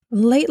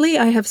Lately,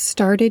 I have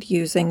started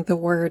using the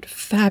word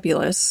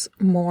fabulous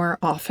more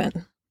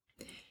often.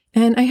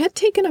 And I had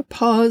taken a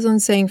pause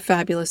on saying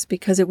fabulous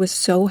because it was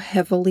so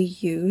heavily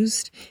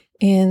used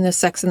in the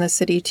Sex and the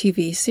City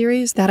TV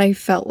series that I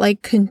felt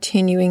like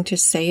continuing to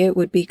say it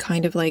would be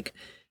kind of like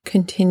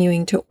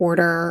continuing to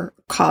order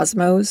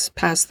Cosmos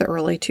past the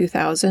early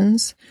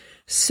 2000s.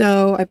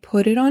 So I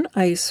put it on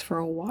ice for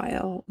a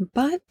while,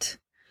 but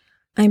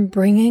I'm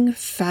bringing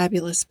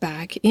fabulous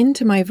back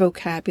into my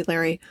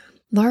vocabulary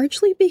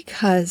largely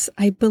because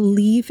I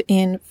believe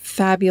in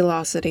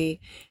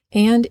fabulosity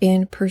and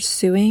in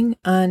pursuing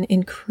an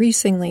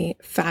increasingly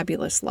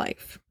fabulous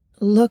life.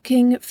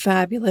 Looking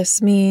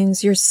fabulous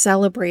means you're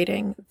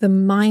celebrating the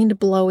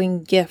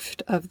mind-blowing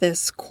gift of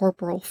this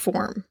corporal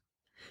form.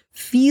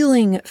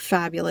 Feeling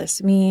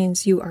fabulous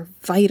means you are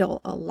vital,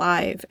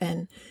 alive,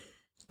 and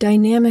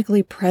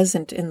dynamically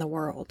present in the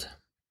world.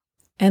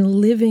 And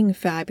living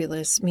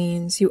fabulous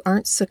means you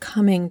aren't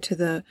succumbing to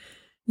the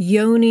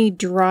yoni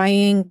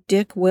drying,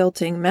 dick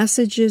wilting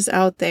messages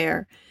out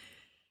there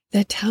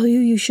that tell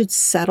you should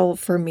settle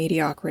for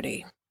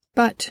mediocrity.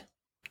 But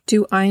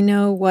do I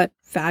know what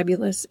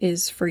fabulous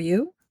is for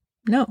you?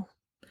 No.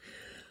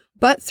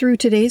 But through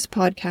today's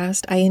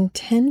podcast, I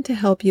intend to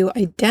help you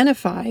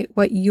identify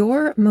what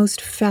your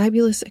most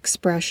fabulous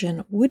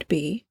expression would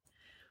be,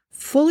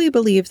 fully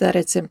believe that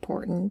it's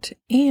important,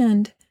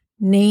 and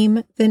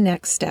name the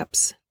next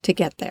steps to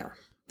get there.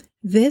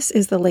 This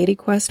is the Lady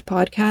Quest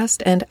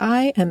podcast, and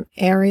I am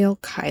Ariel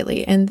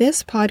Kiley, and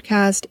this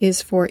podcast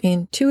is for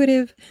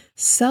intuitive,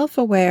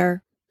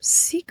 self-aware,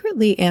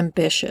 secretly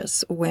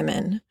ambitious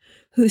women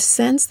who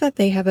sense that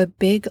they have a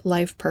big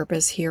life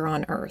purpose here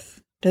on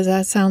Earth. Does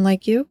that sound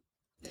like you?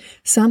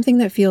 Something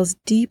that feels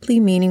deeply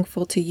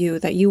meaningful to you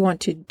that you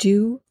want to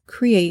do,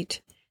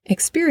 create,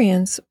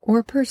 experience,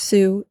 or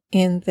pursue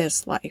in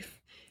this life.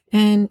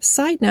 And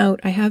side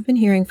note, I have been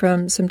hearing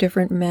from some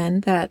different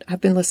men that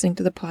have been listening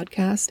to the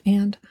podcast,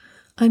 and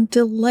I'm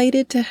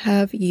delighted to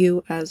have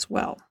you as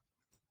well.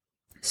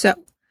 So,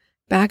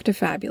 back to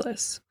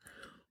fabulous.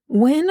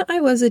 When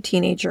I was a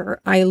teenager,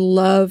 I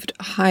loved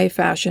high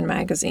fashion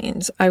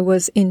magazines. I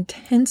was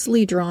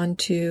intensely drawn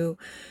to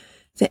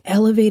the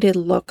elevated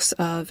looks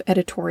of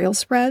editorial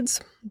spreads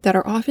that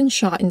are often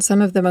shot in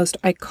some of the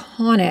most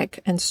iconic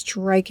and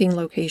striking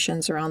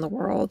locations around the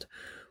world,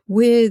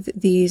 with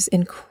these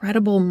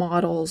incredible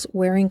models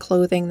wearing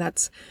clothing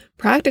that's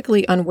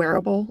practically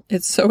unwearable.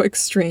 It's so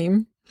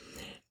extreme.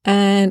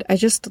 And I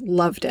just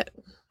loved it,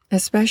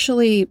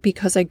 especially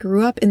because I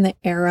grew up in the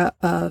era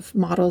of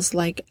models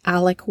like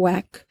Alec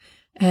Weck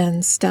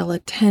and Stella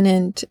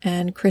Tennant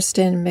and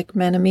Kristen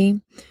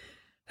McMenemy,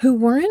 who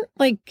weren't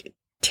like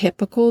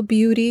typical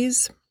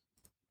beauties.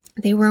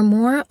 They were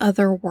more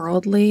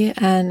otherworldly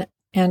and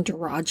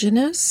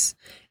androgynous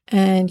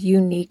and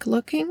unique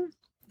looking.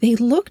 They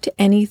looked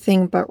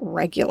anything but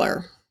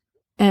regular,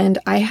 and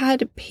I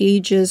had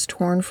pages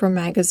torn from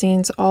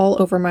magazines all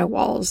over my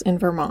walls in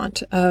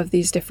Vermont of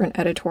these different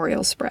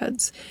editorial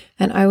spreads,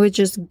 and I would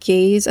just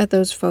gaze at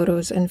those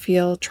photos and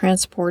feel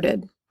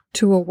transported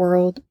to a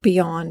world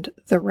beyond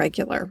the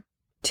regular.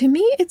 To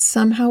me, it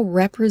somehow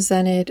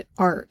represented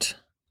art,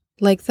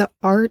 like the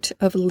art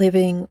of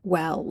living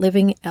well,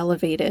 living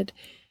elevated,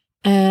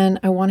 and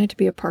I wanted to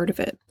be a part of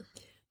it.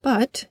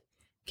 But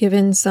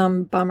given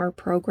some bummer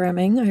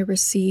programming I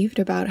received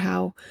about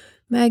how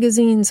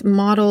magazines,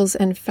 models,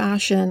 and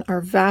fashion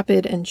are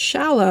vapid and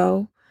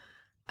shallow,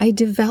 I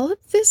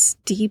developed this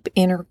deep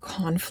inner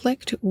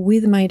conflict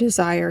with my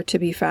desire to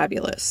be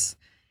fabulous.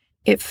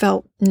 It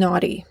felt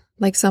naughty,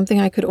 like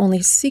something I could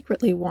only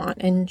secretly want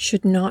and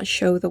should not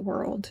show the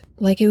world.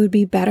 Like it would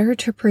be better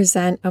to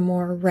present a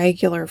more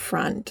regular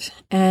front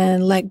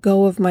and let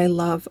go of my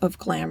love of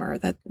glamour,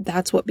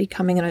 that's what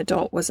becoming an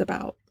adult was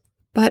about.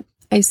 But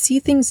I see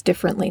things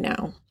differently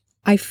now.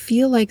 I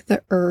feel like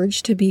the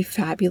urge to be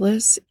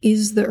fabulous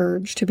is the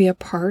urge to be a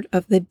part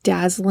of the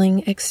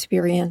dazzling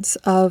experience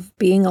of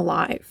being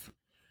alive.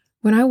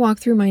 When I walk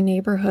through my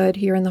neighborhood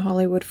here in the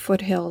Hollywood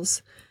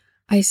foothills,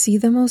 I see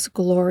the most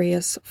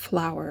glorious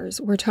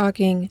flowers. We're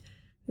talking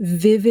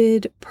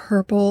vivid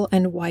purple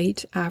and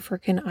white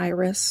African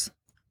iris,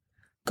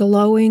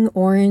 glowing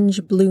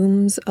orange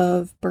blooms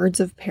of birds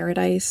of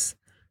paradise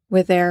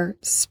with their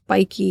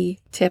spiky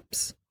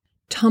tips,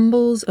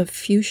 tumbles of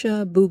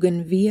fuchsia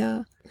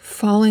bougainvillea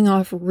falling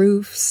off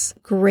roofs,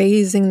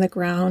 grazing the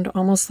ground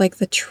almost like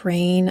the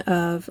train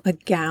of a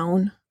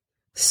gown,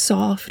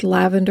 soft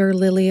lavender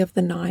lily of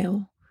the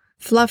Nile,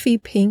 fluffy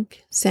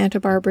pink Santa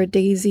Barbara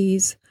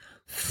daisies,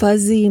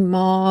 fuzzy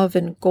mauve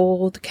and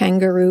gold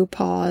kangaroo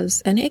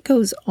paws, and it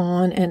goes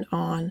on and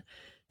on.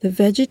 The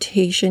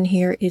vegetation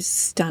here is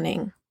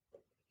stunning.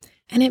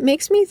 And it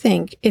makes me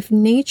think, if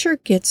nature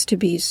gets to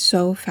be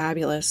so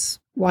fabulous,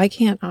 why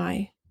can't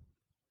I?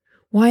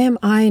 Why am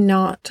I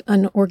not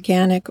an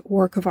organic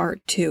work of art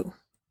too?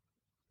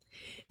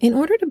 In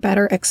order to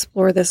better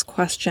explore this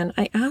question,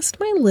 I asked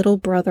my little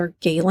brother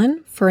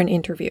Galen for an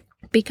interview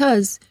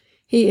because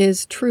he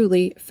is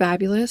truly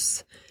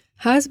fabulous,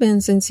 has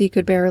been since he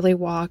could barely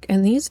walk,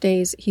 and these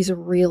days he's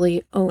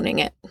really owning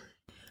it.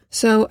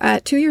 So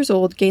at 2 years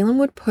old, Galen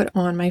would put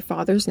on my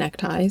father's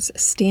neckties,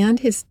 stand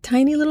his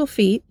tiny little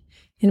feet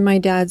in my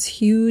dad's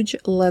huge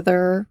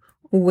leather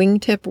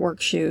wingtip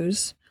work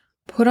shoes,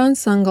 put on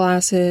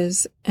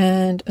sunglasses,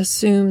 and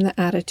assume the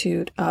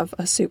attitude of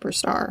a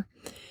superstar.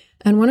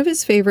 And one of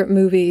his favorite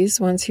movies,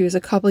 once he was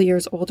a couple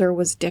years older,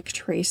 was Dick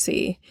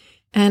Tracy.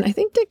 And I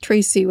think Dick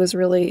Tracy was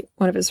really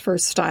one of his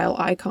first style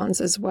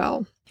icons as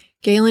well.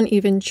 Galen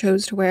even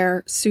chose to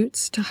wear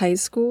suits to high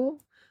school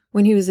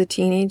when he was a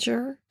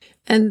teenager.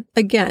 And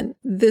again,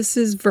 this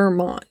is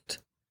Vermont.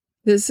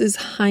 This is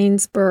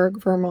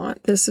Heinsberg,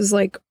 Vermont. This is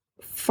like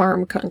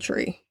farm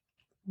country.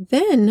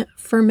 Then,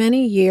 for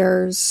many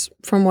years,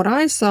 from what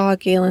I saw,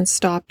 Galen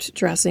stopped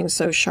dressing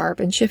so sharp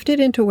and shifted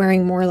into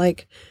wearing more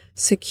like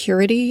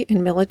security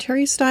and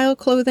military style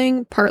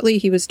clothing. Partly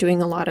he was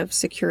doing a lot of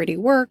security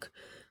work,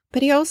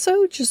 but he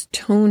also just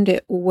toned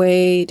it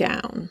way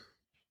down.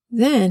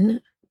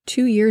 Then,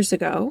 2 years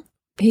ago,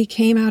 he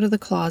came out of the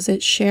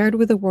closet, shared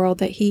with the world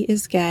that he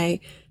is gay,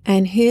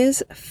 and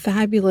his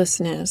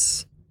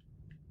fabulousness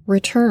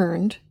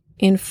returned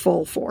in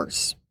full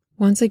force.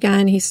 Once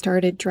again, he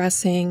started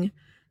dressing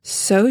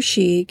so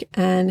chic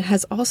and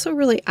has also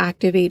really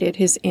activated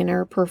his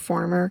inner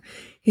performer.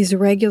 He's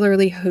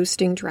regularly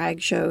hosting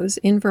drag shows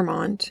in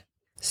Vermont.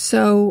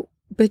 So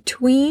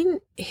between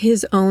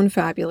his own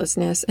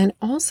fabulousness and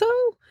also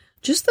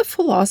just the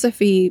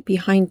philosophy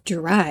behind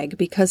drag,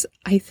 because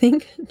I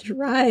think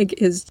drag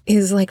is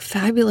like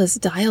fabulous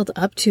dialed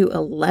up to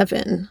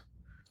 11.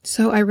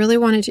 So I really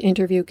wanted to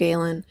interview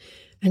Galen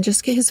and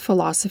just get his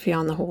philosophy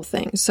on the whole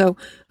thing. So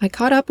I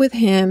caught up with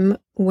him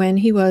when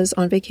he was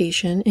on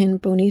vacation in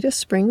Bonita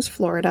Springs,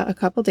 Florida, a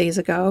couple days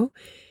ago,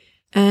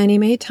 and he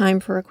made time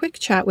for a quick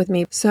chat with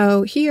me.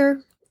 So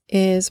here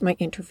is my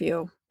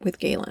interview with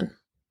Galen.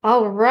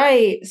 All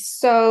right.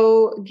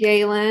 So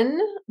Galen,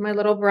 my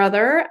little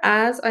brother,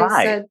 as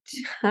I said,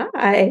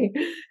 hi.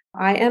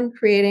 I am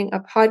creating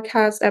a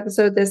podcast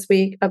episode this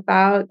week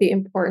about the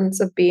importance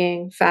of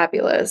being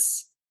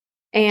fabulous.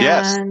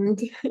 And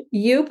yes,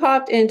 you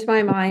popped into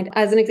my mind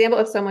as an example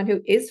of someone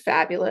who is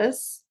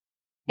fabulous.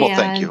 Well,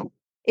 thank you.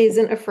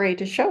 Isn't afraid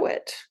to show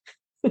it.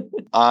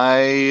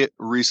 I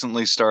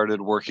recently started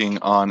working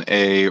on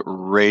a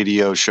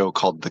radio show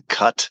called The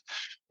Cut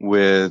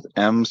with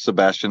M.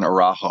 Sebastian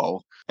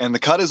Araujo. And The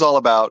Cut is all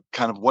about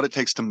kind of what it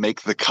takes to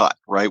make the cut,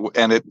 right?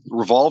 And it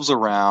revolves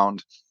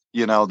around,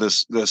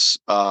 this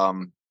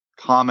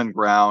common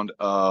ground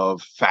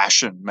of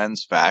fashion,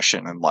 men's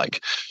fashion, and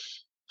like,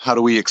 how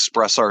do we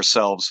express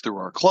ourselves through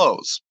our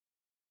clothes?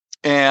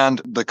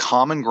 And the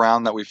common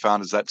ground that we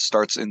found is that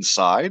starts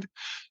inside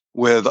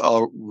with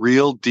a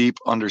real deep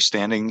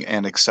understanding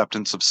and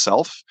acceptance of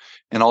self,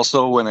 and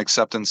also an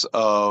acceptance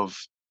of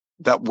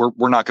that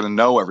we're not going to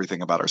know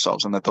everything about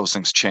ourselves and that those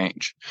things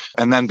change.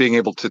 And then being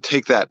able to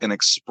take that and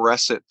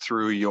express it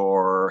through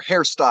your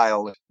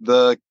hairstyle,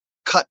 the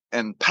cut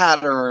and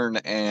pattern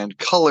and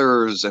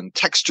colors and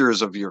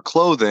textures of your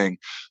clothing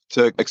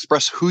to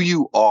express who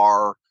you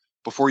are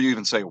before you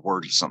even say a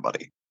word to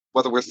somebody.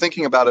 Whether we're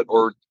thinking about it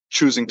or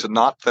choosing to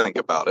not think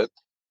about it,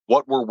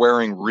 what we're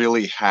wearing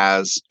really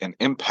has an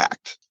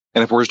impact.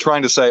 And if we're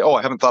trying to say, oh,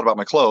 I haven't thought about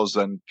my clothes,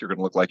 then you're going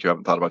to look like you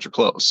haven't thought about your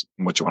clothes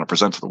and what you want to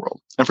present to the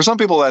world. And for some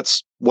people,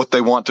 that's what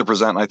they want to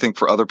present. And I think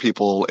for other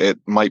people, it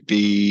might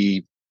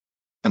be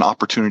an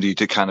opportunity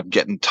to kind of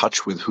get in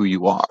touch with who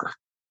you are.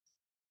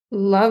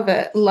 Love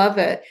it. Love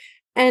it.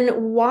 And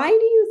why do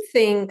you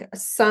think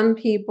some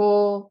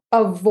people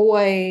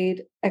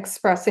avoid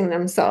expressing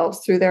themselves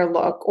through their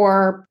look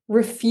or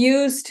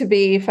refuse to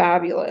be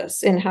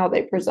fabulous in how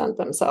they present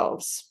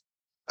themselves?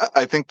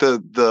 I think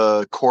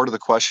the core to the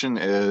question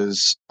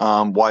is,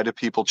 why do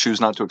people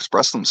choose not to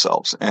express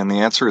themselves? And the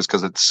answer is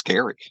because it's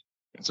scary.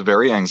 It's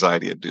very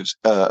anxiety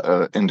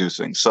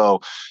inducing.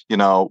 So,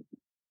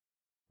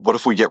 what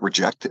if we get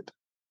rejected?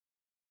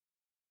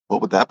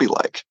 What would that be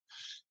like?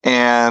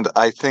 And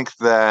I think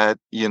that,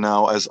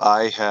 as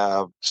I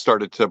have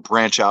started to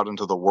branch out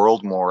into the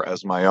world more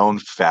as my own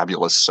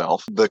fabulous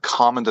self, the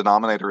common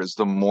denominator is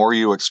the more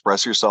you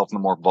express yourself and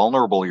the more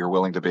vulnerable you're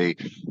willing to be,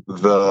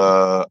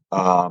 the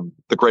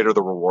greater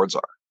the rewards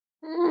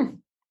are.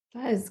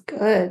 That is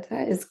good.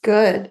 That is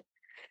good.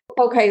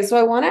 Okay, so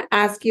I want to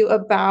ask you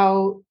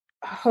about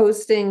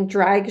hosting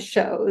drag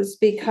shows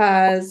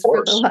because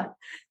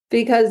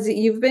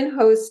you've been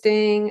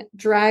hosting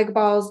drag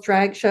balls,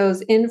 drag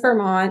shows in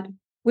Vermont,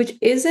 which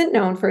isn't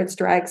known for its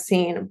drag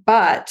scene,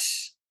 but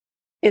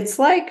it's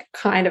like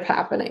kind of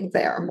happening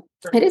there.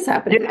 It is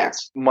happening there.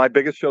 My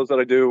biggest shows that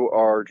I do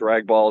are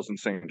drag balls in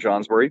St.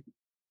 Johnsbury,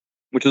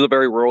 which is a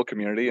very rural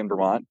community in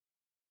Vermont.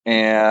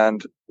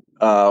 And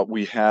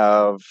we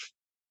have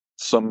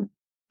some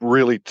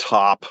really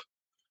top,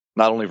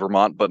 not only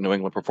Vermont, but New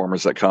England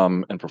performers that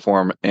come and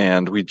perform.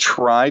 And we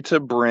try to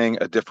bring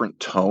a different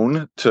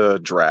tone to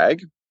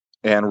drag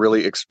and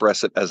really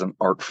express it as an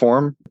art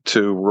form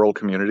to rural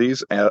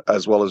communities,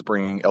 as well as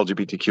bringing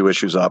LGBTQ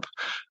issues up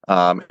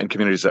in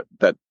communities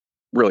that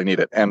really need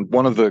it. And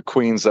one of the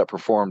queens that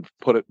performed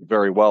put it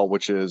very well,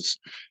 which is,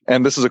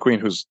 and this is a queen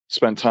who's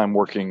spent time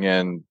working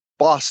in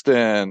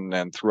Boston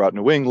and throughout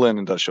New England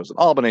and does shows in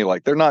Albany.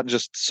 Like, they're not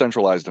just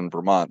centralized in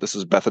Vermont. This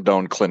is Beth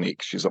Adone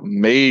Clinique. She's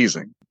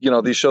amazing.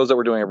 These shows that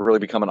we're doing have really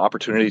become an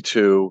opportunity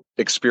to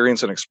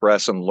experience and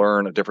express and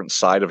learn a different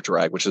side of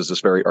drag, which is this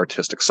very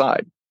artistic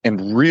side.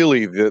 And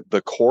really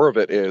the core of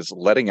it is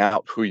letting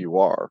out who you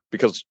are,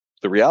 because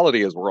the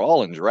reality is we're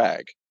all in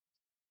drag.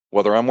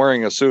 Whether I'm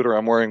wearing a suit or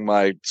I'm wearing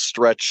my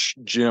stretch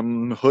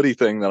gym hoodie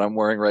thing that I'm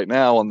wearing right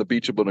now on the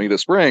beach of Bonita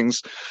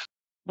Springs,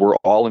 we're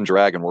all in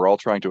drag and we're all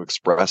trying to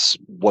express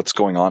what's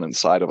going on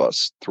inside of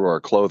us through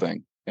our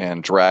clothing.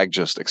 And drag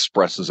just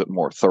expresses it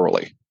more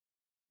thoroughly.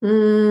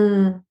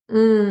 And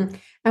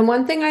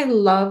one thing I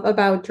love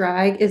about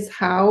drag is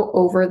how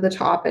over the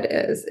top it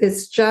is.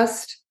 It's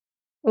just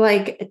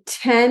like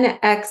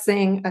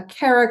 10xing a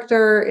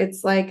character.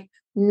 It's like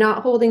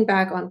not holding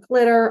back on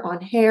glitter, on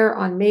hair,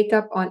 on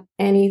makeup, on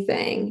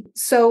anything.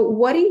 So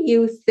what do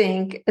you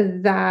think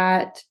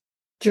that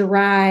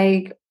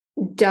drag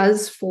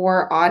does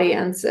for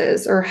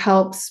audiences or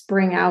helps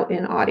bring out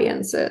in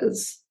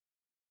audiences?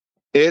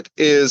 It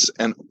is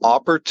an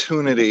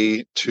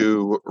opportunity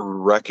to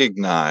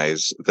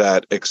recognize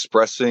that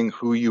expressing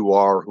who you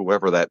are,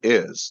 whoever that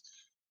is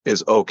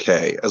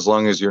okay, as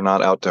long as you're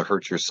not out to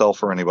hurt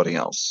yourself or anybody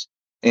else.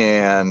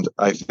 And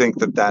I think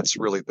that that's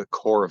really the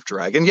core of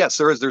drag. And yes,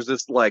 there's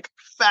this like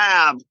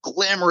fab,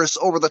 glamorous,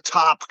 over the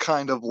top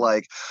kind of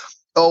like,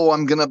 oh,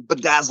 I'm going to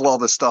bedazzle all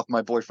this stuff.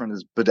 My boyfriend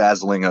is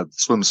bedazzling a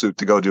swimsuit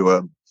to go do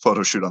a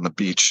photo shoot on the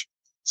beach.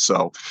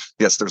 So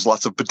yes, there's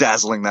lots of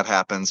bedazzling that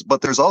happens, but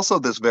there's also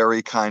this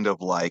very kind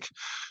of like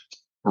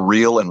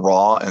real and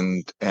raw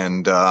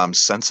and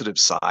sensitive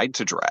side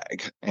to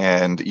drag,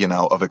 and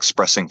of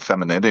expressing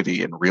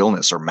femininity and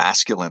realness or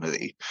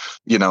masculinity.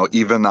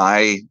 Even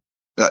I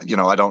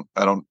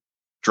don't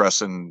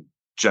dress in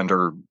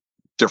gender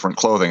different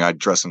clothing. I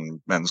dress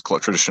in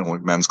traditional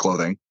men's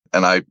clothing.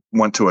 And I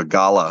went to a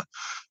gala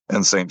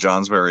in St.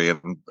 Johnsbury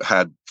and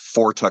had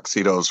 4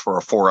 tuxedos for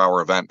a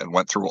 4-hour event and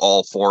went through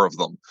all 4 of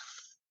them.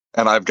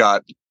 And I've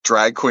got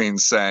drag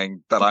queens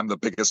saying that I'm the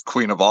biggest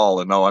queen of all,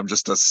 and no, I'm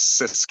just a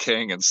cis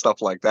king and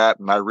stuff like that.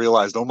 And I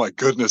realized, oh my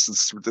goodness,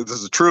 this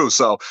is true.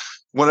 So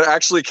when it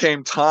actually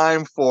came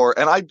time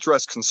and I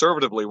dress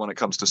conservatively when it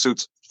comes to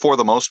suits for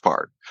the most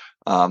part.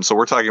 So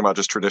we're talking about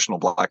just traditional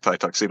black tie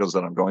tuxedos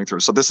that I'm going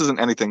through. So this isn't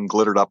anything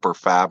glittered up or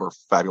fab or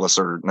fabulous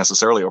or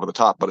necessarily over the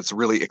top, but it's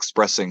really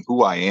expressing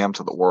who I am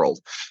to the world.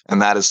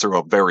 And that is through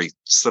a very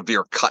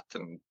severe cut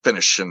and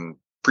finish and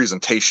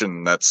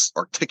presentation that's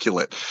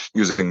articulate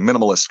using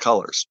minimalist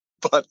colors.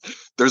 But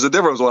there's a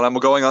difference when I'm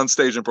going on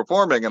stage and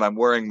performing and I'm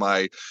wearing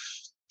my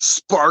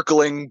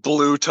sparkling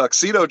blue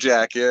tuxedo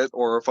jacket,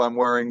 or if I'm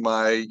wearing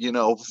my,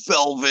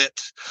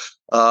 velvet,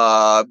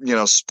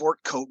 sport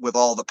coat with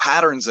all the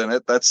patterns in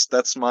it.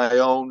 That's my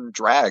own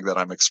drag that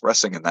I'm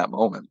expressing in that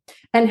moment.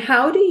 And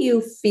how do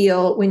you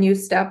feel when you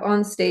step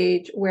on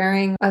stage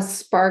wearing a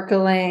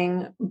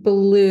sparkling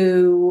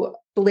blue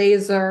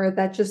blazer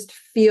that just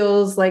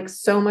feels like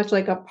so much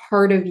like a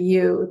part of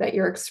you that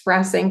you're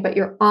expressing, but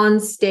you're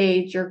on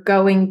stage, you're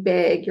going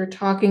big, you're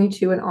talking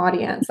to an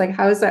audience? Like,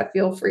 how does that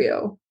feel for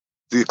you?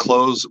 The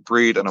clothes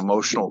breed an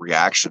emotional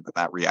reaction, and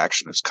that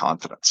reaction is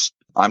confidence.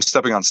 I'm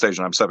stepping on stage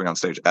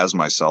as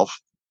myself,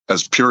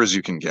 as pure as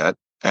you can get,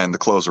 and the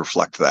clothes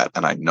reflect that,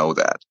 and I know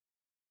that.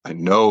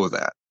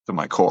 To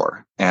my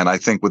core. And I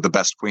think with the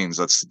best queens,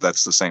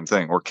 that's the same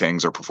thing, or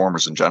kings or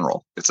performers in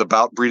general. It's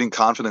about breeding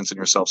confidence in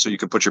yourself so you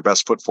can put your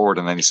best foot forward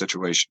in any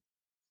situation.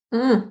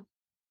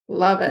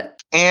 Love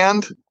it.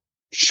 And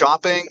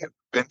shopping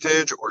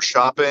vintage or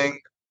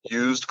shopping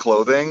used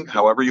clothing,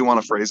 however you want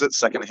to phrase it,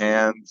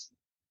 secondhand,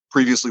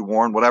 previously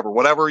worn,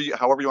 however you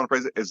want to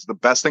phrase it, is the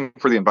best thing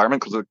for the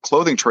environment, because the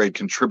clothing trade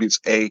contributes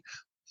a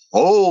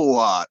whole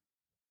lot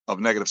of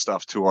negative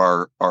stuff to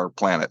our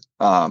planet.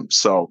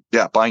 So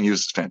yeah, buying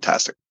used is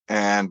fantastic.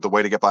 And the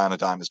way to get by on a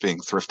dime is being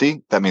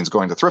thrifty. That means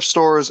going to thrift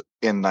stores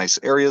in nice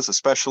areas,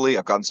 especially.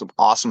 I've gotten some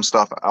awesome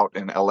stuff out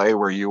in LA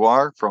where you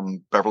are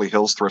from Beverly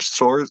Hills thrift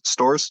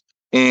stores.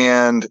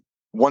 And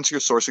once you're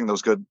sourcing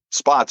those good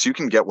spots, you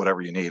can get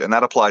whatever you need. And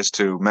that applies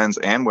to men's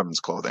and women's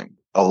clothing.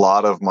 A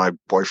lot of my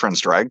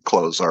boyfriend's drag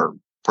clothes are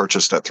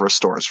purchased at thrift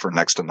stores for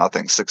next to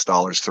nothing, $6,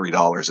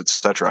 $3,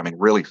 etc. I mean,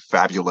 really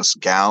fabulous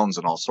gowns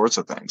and all sorts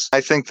of things.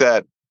 I think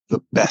that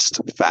the best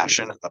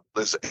fashion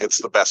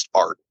it's the best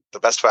art. The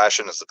best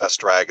fashion is the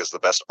best drag, is the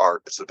best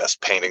art. It's the best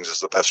paintings,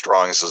 is the best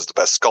drawings, is the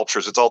best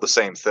sculptures. It's all the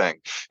same thing.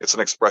 It's an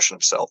expression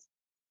of self.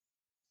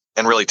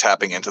 And really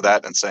tapping into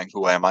that and saying,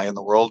 who am I in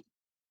the world,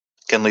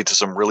 can lead to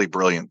some really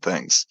brilliant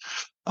things,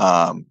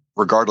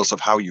 regardless of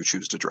how you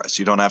choose to dress.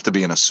 You don't have to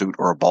be in a suit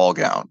or a ball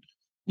gown.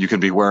 You can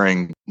be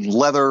wearing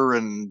leather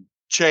and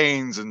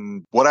chains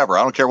and whatever.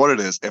 I don't care what it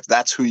is. If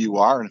that's who you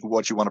are and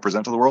what you want to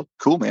present to the world,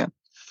 cool, man.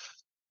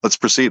 Let's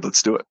proceed.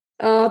 Let's do it.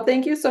 Oh,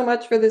 thank you so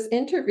much for this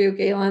interview,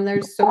 Galen.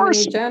 There's so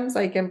many gems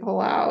I can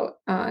pull out.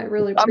 I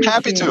really appreciate I'm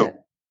happy to. It.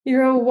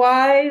 You're a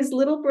wise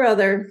little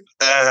brother.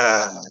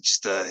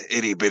 Just a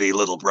itty bitty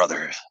little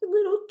brother.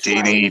 Little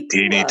teeny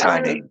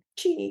tiny.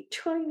 Teeny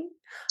tiny.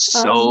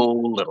 So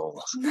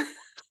little.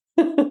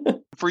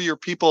 for your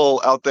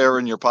people out there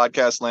in your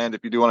podcast land,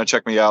 if you do want to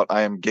check me out,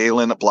 I am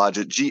Galen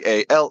Blodgett,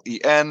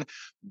 Galen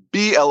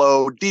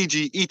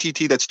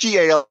Blodgett. That's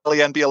Galen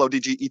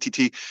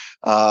Blodgett.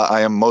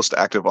 I am most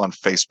active on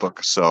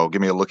Facebook, so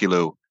give me a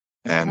looky-loo,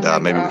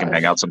 and maybe we can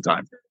hang out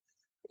sometime.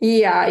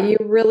 Yeah, you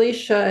really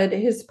should.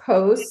 His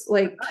posts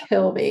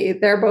kill me.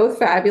 They're both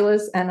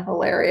fabulous and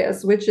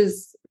hilarious, which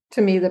is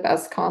to me the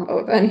best combo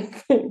of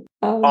anything.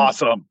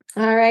 Awesome.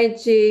 All right,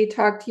 G.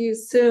 Talk to you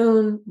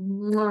soon.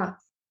 Mwah.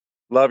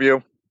 Love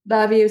you.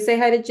 Love you. Say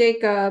hi to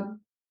Jacob.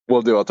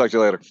 Will do. I'll talk to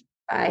you later.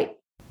 Bye.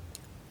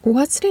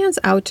 What stands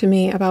out to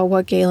me about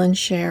what Galen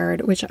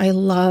shared, which I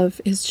love,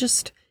 is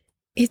just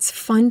it's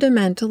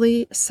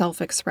fundamentally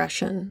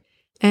self-expression.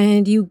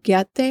 And you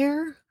get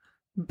there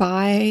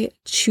by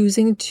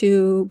choosing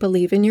to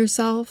believe in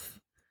yourself,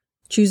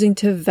 choosing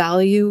to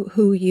value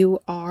who you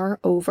are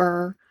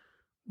over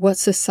what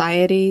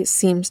society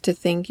seems to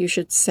think you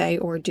should say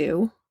or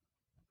do.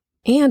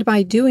 And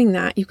by doing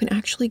that, you can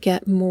actually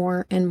get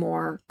more and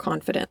more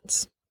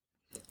confidence.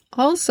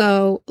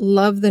 Also,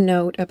 love the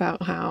note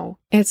about how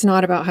it's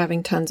not about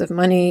having tons of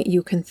money.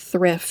 You can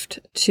thrift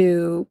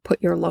to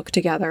put your look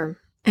together.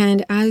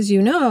 And as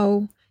you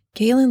know,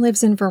 Galen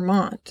lives in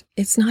Vermont.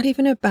 It's not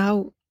even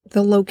about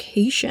the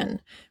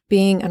location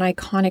being an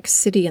iconic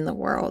city in the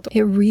world.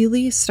 It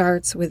really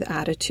starts with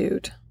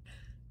attitude.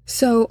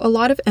 So a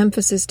lot of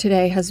emphasis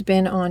today has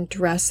been on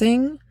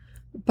dressing,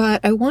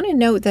 but I want to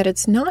note that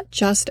it's not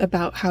just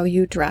about how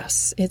you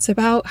dress. It's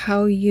about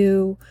how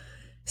you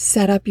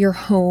set up your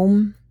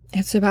home.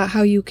 It's about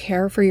how you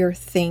care for your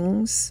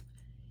things.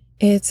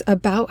 It's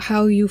about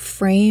how you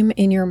frame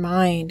in your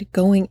mind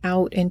going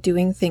out and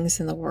doing things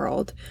in the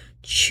world,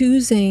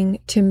 choosing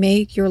to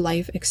make your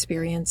life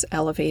experience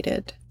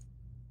elevated.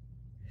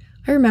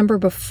 I remember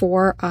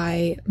before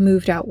I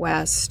moved out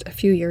west a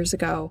few years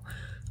ago,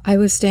 I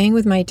was staying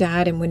with my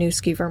dad in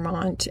Winooski,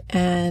 Vermont,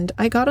 and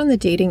I got on the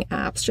dating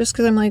apps just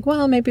because I'm like,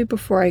 well, maybe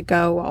before I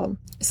go, I'll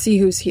see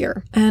who's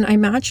here. And I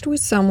matched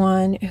with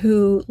someone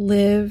who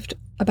lived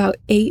about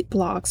 8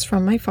 blocks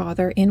from my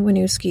father in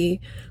Winooski,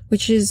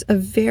 which is a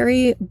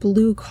very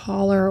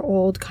blue-collar,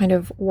 old kind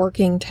of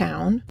working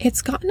town.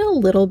 It's gotten a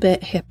little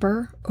bit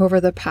hipper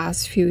over the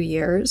past few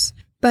years,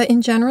 but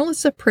in general,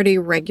 it's a pretty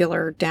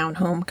regular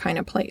down-home kind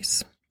of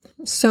place.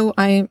 So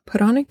I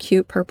put on a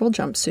cute purple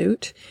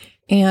jumpsuit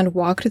and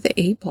walked the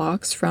 8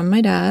 blocks from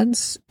my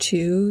dad's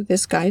to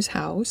this guy's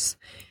house.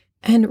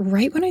 And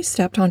right when I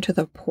stepped onto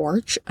the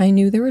porch, I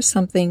knew there was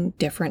something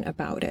different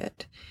about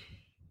it.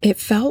 It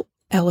felt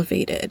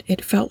elevated.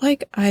 It felt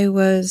like I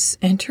was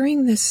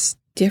entering this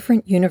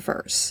different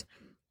universe.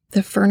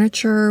 The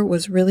furniture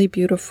was really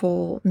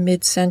beautiful,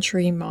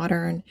 mid-century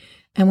modern.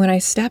 And when I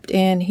stepped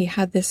in, he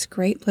had this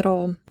great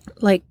little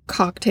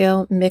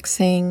cocktail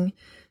mixing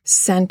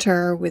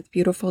center with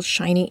beautiful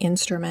shiny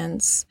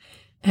instruments.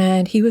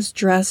 And he was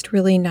dressed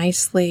really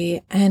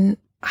nicely. And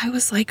I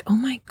was like, oh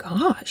my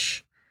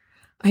gosh,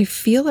 I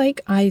feel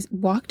like I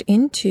walked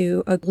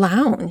into a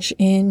lounge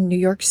in New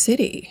York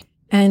City.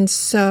 And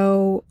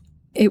so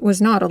it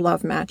was not a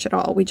love match at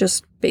all. We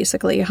just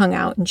basically hung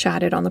out and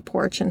chatted on the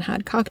porch and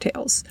had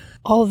cocktails.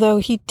 Although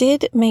he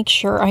did make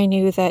sure I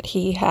knew that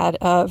he had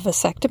a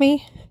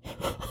vasectomy,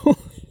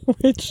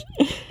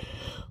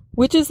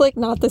 which is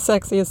not the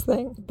sexiest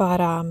thing.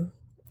 But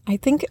I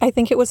think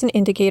it was an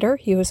indicator.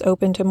 He was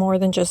open to more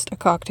than just a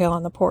cocktail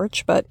on the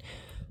porch, but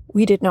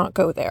we did not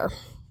go there.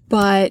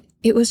 But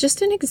it was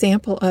just an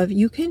example of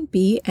you can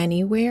be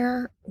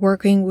anywhere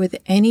working with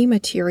any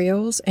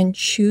materials and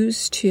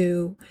choose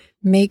to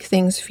make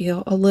things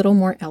feel a little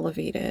more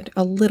elevated,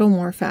 a little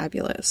more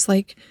fabulous.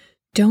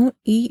 Don't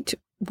eat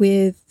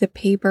with the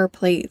paper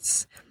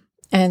plates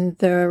and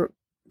the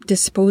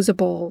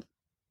disposable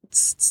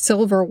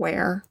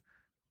silverware,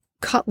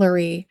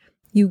 cutlery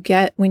you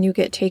get when you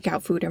get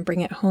takeout food and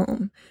bring it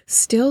home.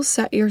 Still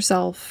set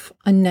yourself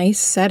a nice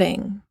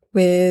setting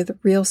with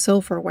real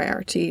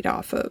silverware to eat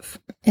off of.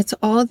 It's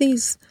all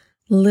these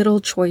little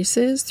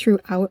choices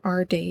throughout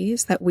our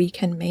days that we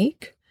can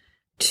make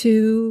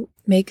to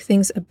make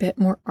things a bit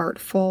more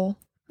artful,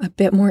 a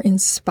bit more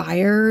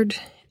inspired,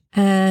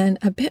 and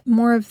a bit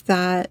more of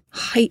that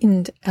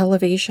heightened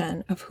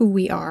elevation of who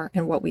we are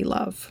and what we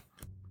love.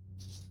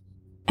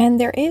 And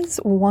there is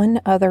one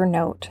other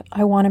note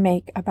I want to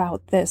make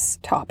about this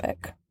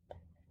topic.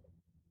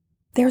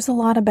 There's a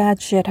lot of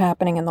bad shit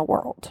happening in the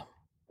world.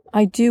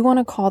 I do want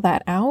to call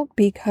that out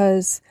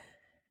because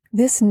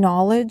this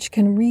knowledge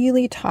can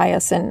really tie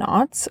us in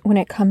knots when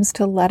it comes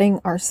to letting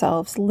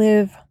ourselves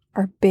live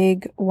our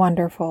big,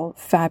 wonderful,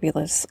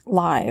 fabulous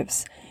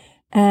lives.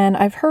 And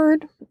I've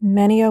heard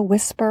many a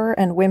whisper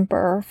and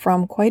whimper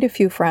from quite a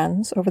few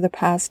friends over the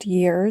past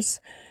years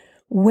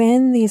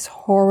when these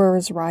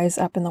horrors rise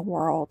up in the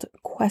world,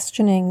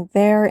 questioning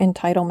their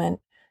entitlement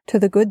to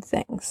the good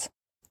things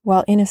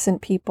while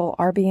innocent people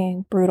are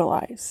being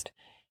brutalized.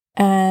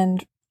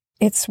 And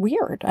it's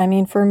weird. I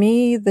mean, for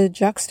me, the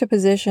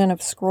juxtaposition of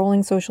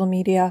scrolling social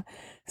media,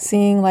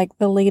 seeing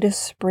the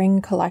latest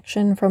spring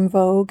collection from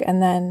Vogue,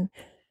 and then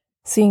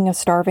seeing a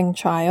starving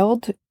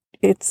child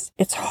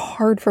it's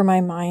hard for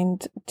my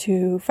mind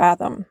to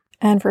fathom.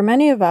 And for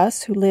many of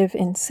us who live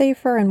in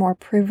safer and more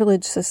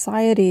privileged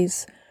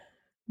societies,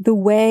 the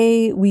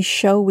way we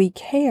show we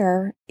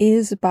care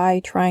is by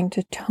trying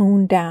to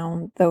tone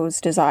down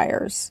those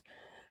desires,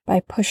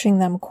 by pushing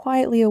them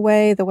quietly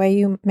away, the way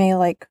you may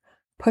like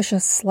push a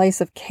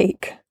slice of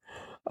cake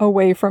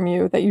away from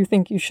you that you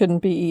think you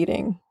shouldn't be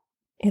eating.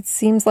 It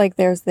seems like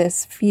there's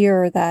this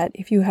fear that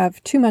if you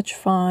have too much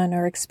fun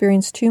or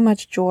experience too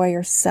much joy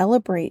or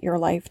celebrate your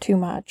life too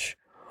much,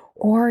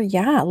 or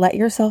let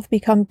yourself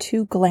become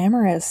too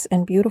glamorous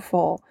and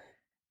beautiful,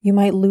 you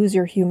might lose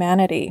your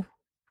humanity.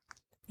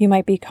 You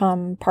might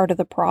become part of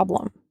the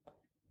problem,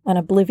 an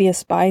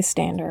oblivious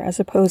bystander, as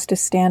opposed to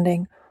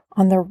standing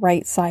on the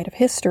right side of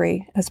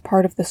history as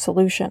part of the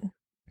solution.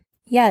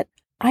 Yet,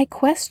 I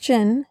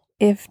question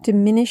if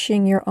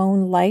diminishing your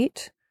own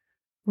light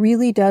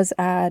really does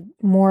add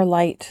more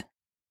light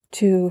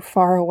to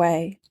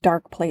faraway,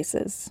 dark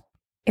places.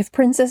 If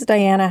Princess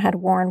Diana had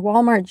worn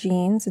Walmart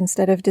jeans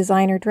instead of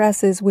designer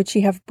dresses, would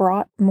she have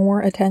brought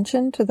more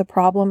attention to the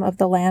problem of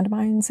the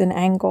landmines in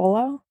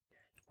Angola?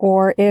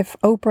 Or if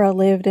Oprah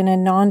lived in a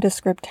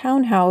nondescript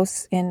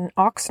townhouse in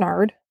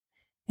Oxnard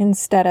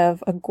instead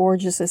of a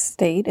gorgeous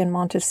estate in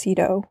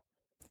Montecito,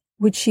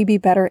 would she be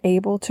better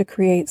able to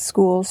create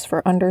schools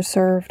for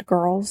underserved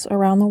girls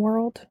around the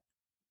world?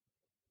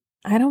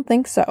 I don't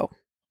think so.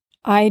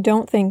 I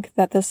don't think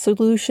that the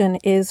solution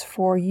is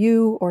for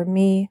you or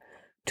me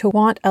to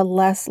want a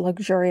less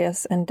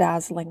luxurious and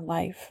dazzling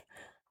life.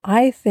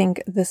 I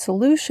think the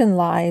solution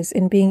lies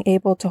in being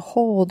able to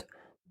hold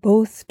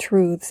both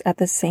truths at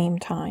the same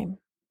time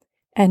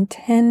and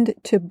tend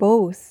to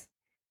both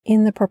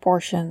in the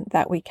proportion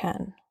that we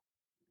can.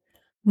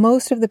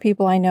 Most of the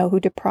people I know who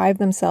deprive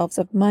themselves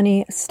of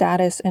money,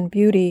 status, and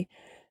beauty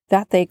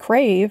that they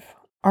crave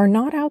are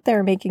not out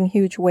there making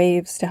huge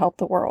waves to help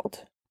the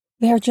world.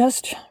 They're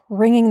just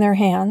wringing their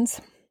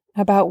hands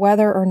about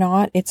whether or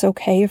not it's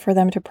okay for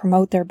them to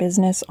promote their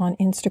business on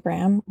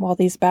Instagram while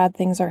these bad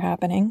things are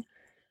happening.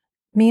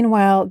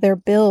 Meanwhile, their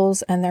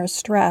bills and their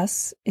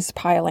stress is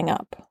piling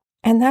up.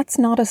 And that's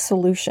not a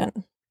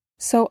solution.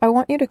 So I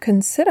want you to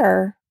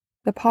consider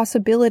the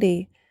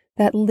possibility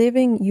that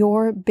living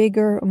your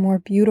bigger, more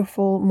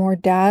beautiful, more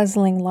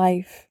dazzling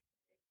life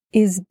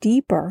is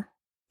deeper.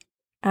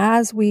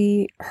 As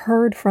we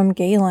heard from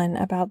Galen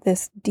about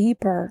this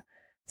deeper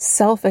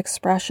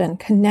self-expression,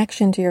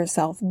 connection to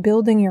yourself,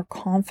 building your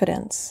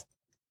confidence,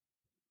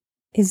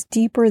 is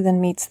deeper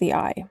than meets the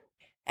eye.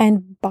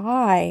 And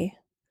by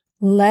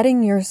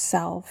letting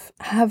yourself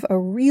have a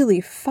really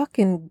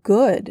fucking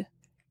good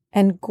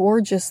and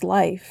gorgeous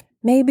life,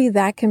 maybe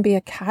that can be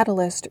a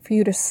catalyst for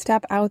you to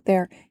step out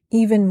there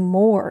even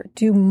more,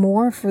 do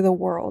more for the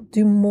world,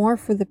 do more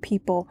for the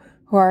people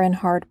who are in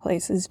hard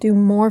places, do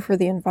more for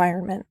the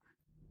environment.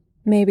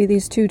 Maybe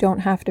these two don't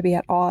have to be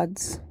at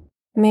odds.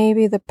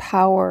 Maybe the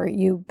power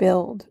you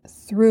build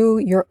through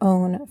your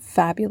own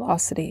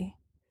fabulosity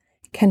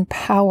can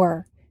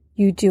power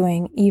you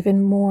doing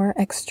even more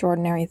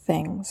extraordinary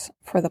things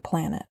for the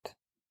planet.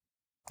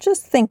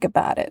 Just think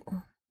about it.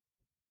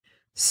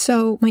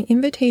 So my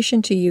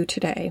invitation to you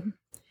today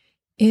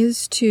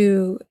is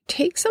to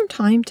take some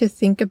time to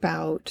think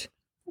about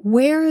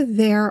where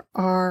there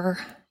are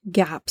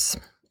gaps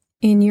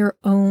in your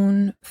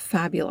own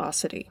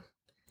fabulosity.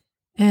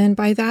 And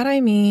by that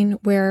I mean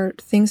where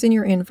things in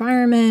your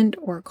environment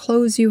or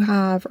clothes you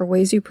have or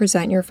ways you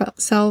present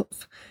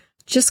yourself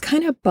just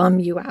kind of bum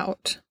you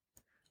out.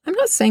 I'm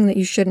not saying that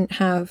you shouldn't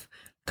have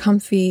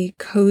comfy,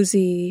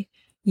 cozy,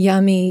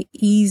 yummy,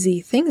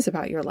 easy things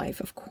about your life.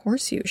 Of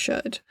course you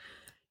should.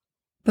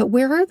 But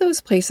where are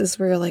those places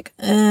where you're like,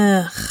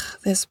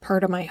 this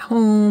part of my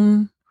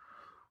home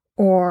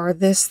or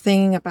this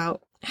thing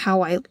about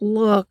how I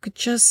look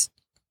just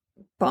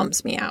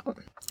bums me out?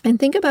 And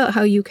think about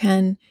how you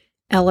can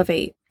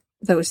elevate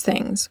those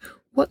things.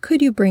 What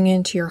could you bring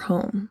into your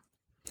home?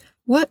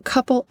 What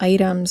couple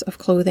items of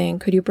clothing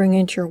could you bring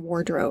into your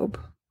wardrobe?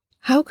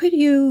 How could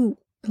you,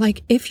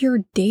 if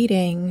you're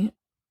dating,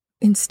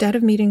 instead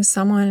of meeting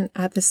someone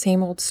at the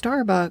same old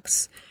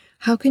Starbucks,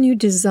 how can you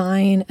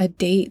design a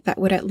date that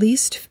would at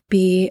least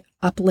be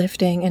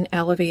uplifting and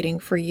elevating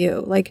for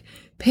you?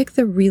 Pick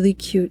the really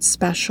cute,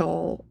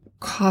 special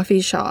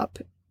coffee shop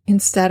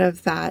instead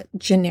of that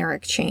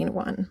generic chain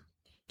one.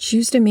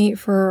 Choose to meet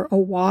for a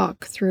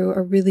walk through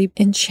a really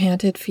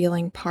enchanted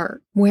feeling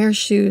park. Wear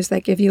shoes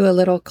that give you a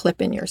little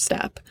clip in your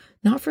step,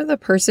 not for the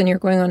person you're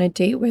going on a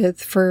date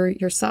with, for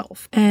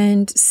yourself.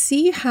 And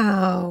see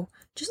how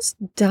just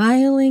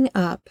dialing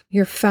up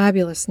your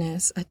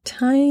fabulousness a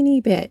tiny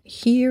bit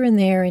here and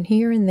there and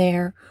here and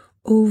there,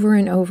 over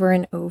and over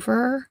and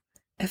over,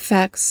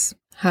 affects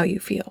how you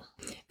feel.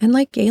 And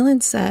like Galen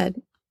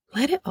said,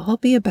 let it all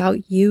be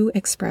about you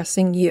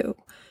expressing you.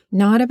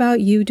 Not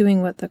about you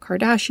doing what the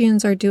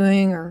Kardashians are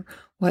doing or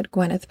what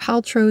Gwyneth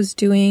Paltrow's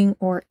doing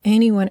or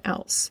anyone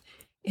else.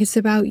 It's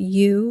about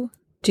you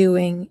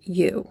doing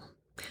you.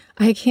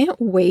 I can't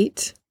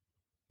wait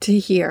to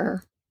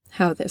hear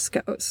how this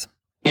goes.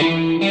 Hey,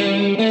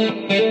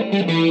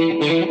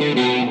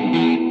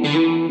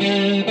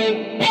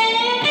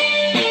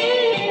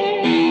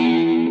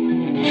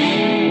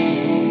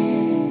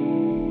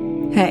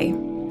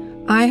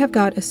 I have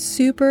got a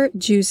super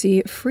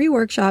juicy free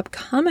workshop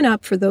coming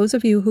up for those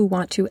of you who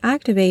want to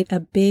activate a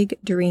big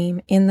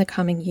dream in the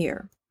coming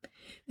year.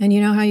 And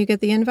you know how you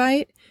get the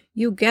invite?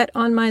 You get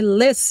on my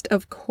list,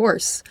 of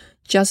course.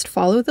 Just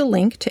follow the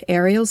link to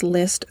Ariel's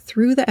list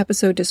through the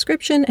episode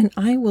description, and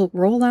I will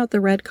roll out the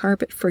red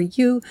carpet for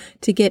you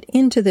to get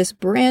into this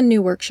brand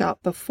new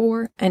workshop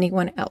before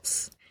anyone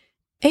else.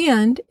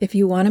 And if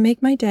you want to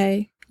make my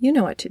day, you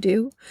know what to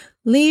do.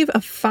 Leave a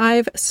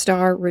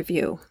 5-star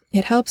review.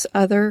 It helps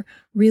other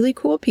really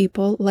cool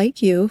people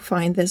like you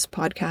find this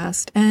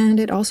podcast, and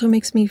it also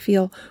makes me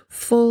feel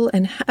full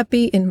and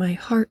happy in my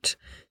heart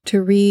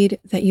to read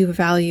that you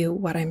value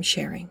what I'm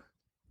sharing.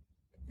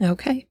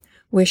 Okay,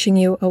 wishing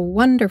you a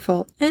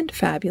wonderful and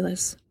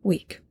fabulous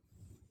week.